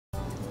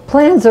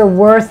Plans are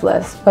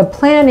worthless, but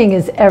planning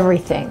is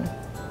everything.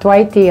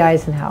 Dwight D.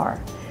 Eisenhower.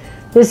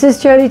 This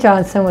is Jody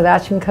Johnson with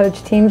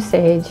ActionCOACH Team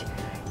Stage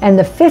and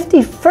the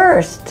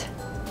 51st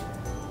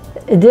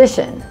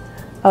edition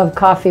of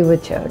Coffee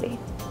with Jody.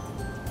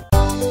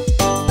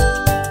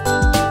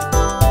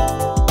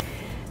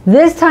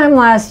 This time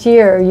last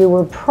year, you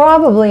were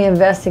probably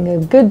investing a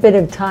good bit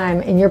of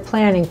time in your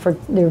planning for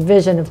your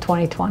vision of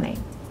 2020.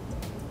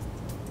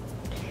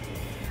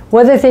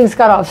 Whether things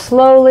got off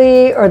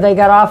slowly or they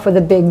got off with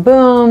a big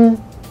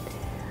boom,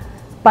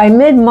 by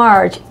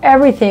mid-March,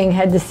 everything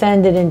had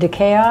descended into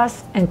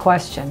chaos and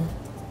question.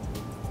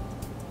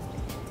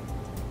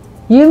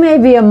 You may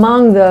be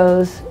among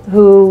those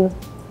who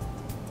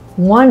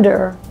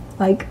wonder,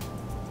 like,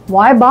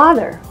 why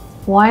bother?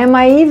 Why am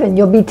I even?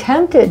 You'll be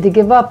tempted to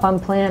give up on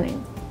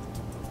planning.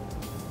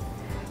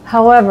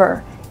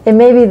 However, it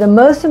may be the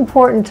most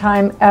important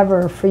time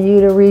ever for you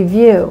to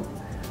review,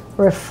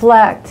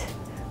 reflect,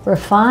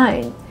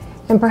 refine,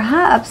 and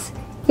perhaps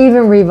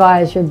even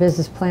revise your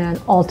business plan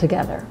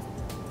altogether.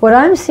 What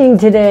I'm seeing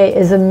today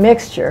is a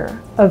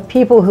mixture of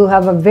people who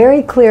have a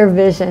very clear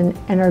vision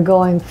and are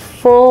going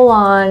full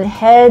on,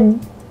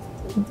 headlong,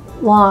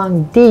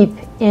 deep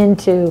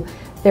into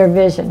their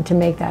vision to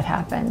make that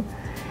happen.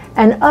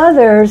 And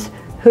others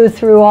who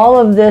through all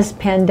of this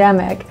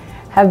pandemic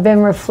have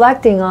been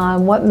reflecting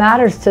on what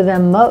matters to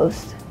them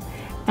most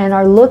and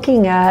are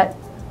looking at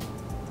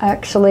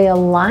actually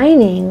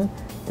aligning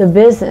the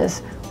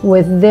business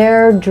with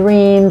their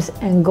dreams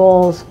and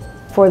goals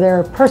for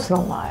their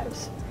personal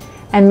lives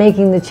and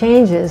making the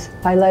changes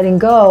by letting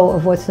go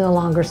of what's no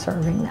longer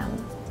serving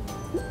them.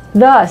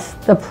 Thus,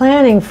 the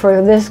planning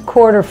for this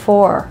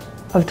Q4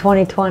 of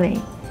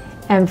 2020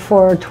 and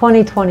for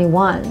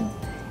 2021,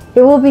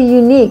 it will be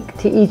unique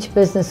to each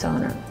business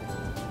owner.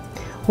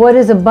 What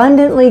is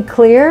abundantly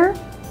clear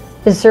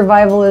is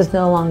survival is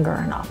no longer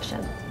an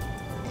option.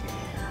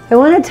 I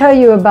want to tell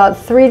you about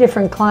 3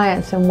 different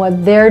clients and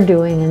what they're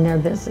doing in their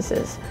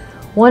businesses.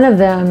 One of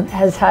them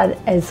has had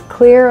as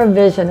clear a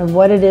vision of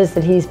what it is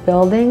that he's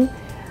building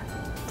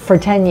for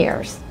 10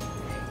 years.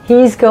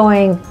 He's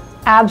going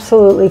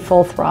absolutely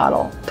full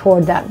throttle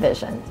toward that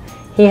vision.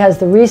 He has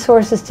the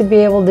resources to be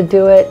able to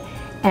do it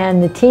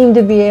and the team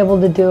to be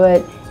able to do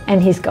it,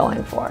 and he's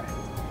going for it.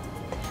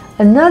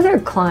 Another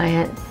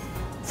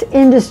client's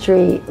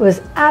industry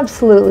was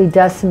absolutely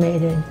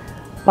decimated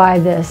by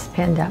this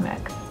pandemic.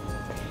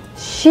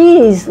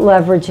 She's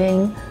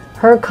leveraging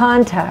her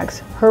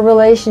contacts, her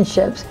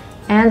relationships,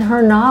 and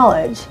her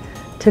knowledge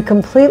to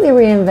completely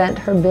reinvent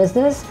her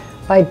business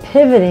by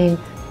pivoting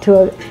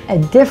to a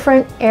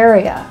different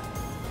area,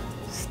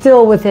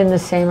 still within the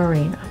same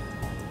arena.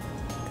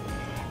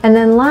 And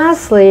then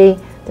lastly,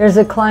 there's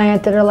a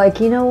client that are like,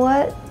 you know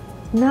what?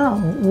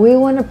 No, we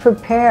want to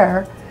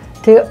prepare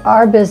to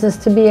our business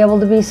to be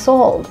able to be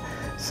sold.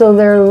 So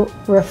they're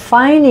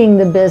refining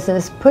the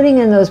business, putting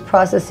in those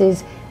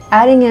processes,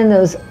 adding in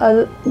those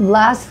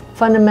last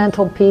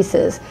fundamental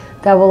pieces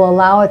that will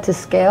allow it to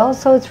scale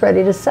so it's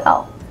ready to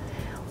sell,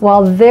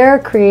 while they're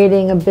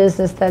creating a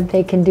business that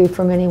they can do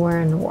from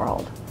anywhere in the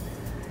world.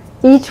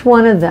 Each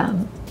one of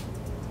them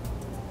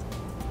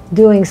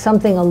doing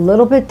something a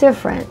little bit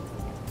different,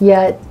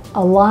 yet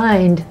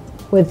aligned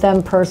with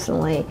them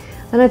personally.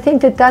 And I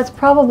think that that's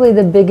probably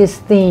the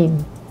biggest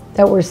theme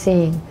that we're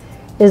seeing,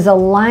 is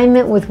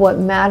alignment with what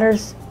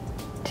matters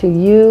to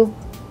you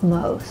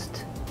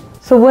most.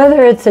 So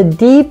whether it's a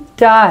deep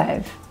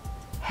dive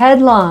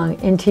headlong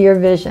into your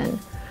vision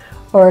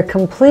or a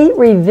complete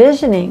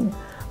revisioning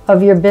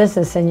of your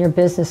business and your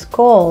business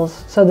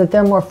goals so that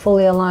they're more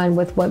fully aligned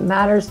with what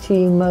matters to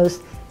you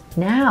most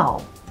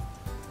now,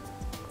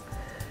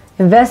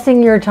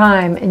 investing your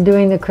time in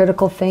doing the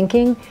critical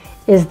thinking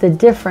is the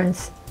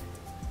difference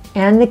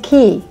and the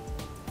key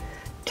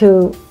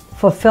to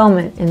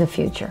fulfillment in the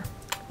future.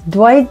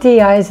 Dwight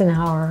D.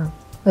 Eisenhower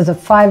was a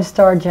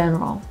 5-star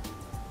general,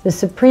 the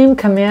supreme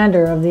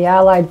commander of the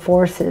Allied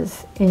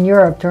forces in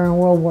Europe during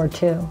World War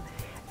II,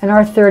 and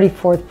our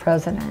 34th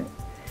president.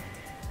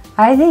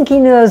 I think he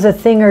knows a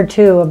thing or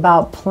two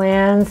about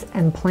plans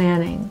and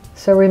planning.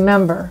 So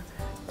remember,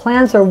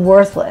 plans are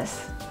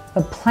worthless,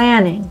 but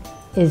planning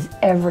is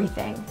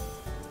everything.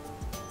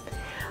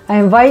 I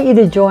invite you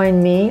to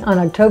join me on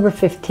October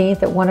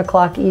 15th at 1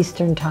 o'clock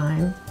Eastern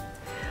Time,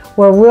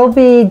 where we'll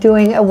be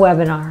doing a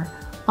webinar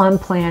on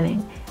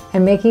planning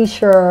and making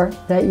sure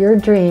that your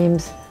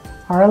dreams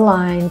are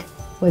aligned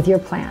with your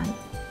plan.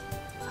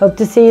 Hope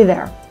to see you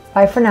there.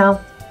 Bye for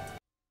now.